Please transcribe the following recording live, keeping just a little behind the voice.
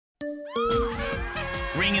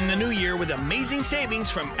Ring in the new year with amazing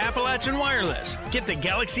savings from Appalachian Wireless. Get the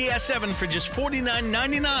Galaxy S7 for just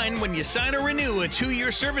 $49.99 when you sign or renew a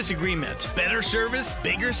 2-year service agreement. Better service,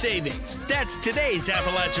 bigger savings. That's today's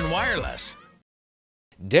Appalachian Wireless.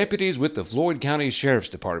 Deputies with the Floyd County Sheriff's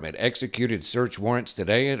Department executed search warrants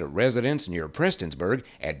today at a residence near Prestonsburg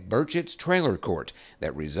at Burchett's Trailer Court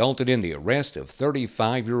that resulted in the arrest of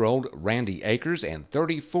 35-year-old Randy Akers and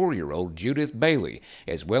 34-year-old Judith Bailey,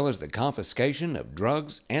 as well as the confiscation of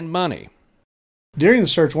drugs and money. During the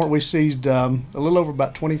search warrant, we seized a little over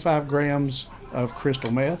about 25 grams of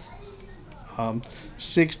crystal meth,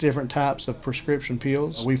 6 different types of prescription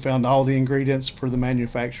pills. We found all the ingredients for the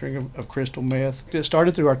manufacturing of crystal meth. It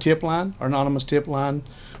started through our tip line, our anonymous tip line.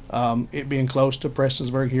 It being close to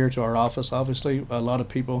Prestonsburg here to our office, obviously, a lot of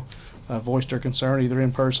people voiced their concern either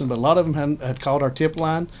in person, but a lot of them had called our tip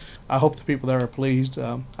line. I hope the people there are pleased.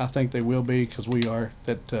 I think they will be, because we are,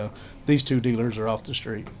 that these 2 dealers are off the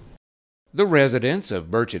street. The residents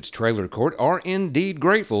of Burchett's Trailer Court are indeed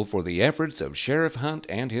grateful for the efforts of Sheriff Hunt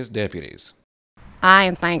and his deputies. I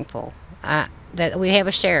am thankful that we have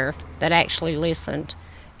a sheriff that actually listened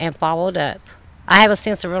and followed up. I have a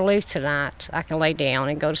sense of relief tonight. I can lay down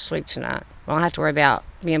and go to sleep tonight. I don't have to worry about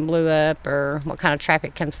being blew up or what kind of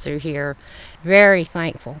traffic comes through here. Very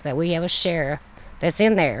thankful that we have a sheriff that's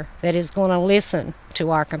in there that is going to listen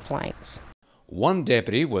to our complaints. One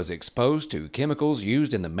deputy was exposed to chemicals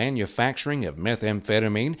used in the manufacturing of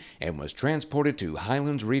methamphetamine and was transported to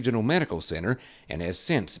Highlands Regional Medical Center and has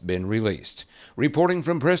since been released. Reporting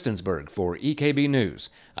from Prestonsburg for EKB News,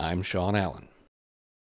 I'm Sean Allen.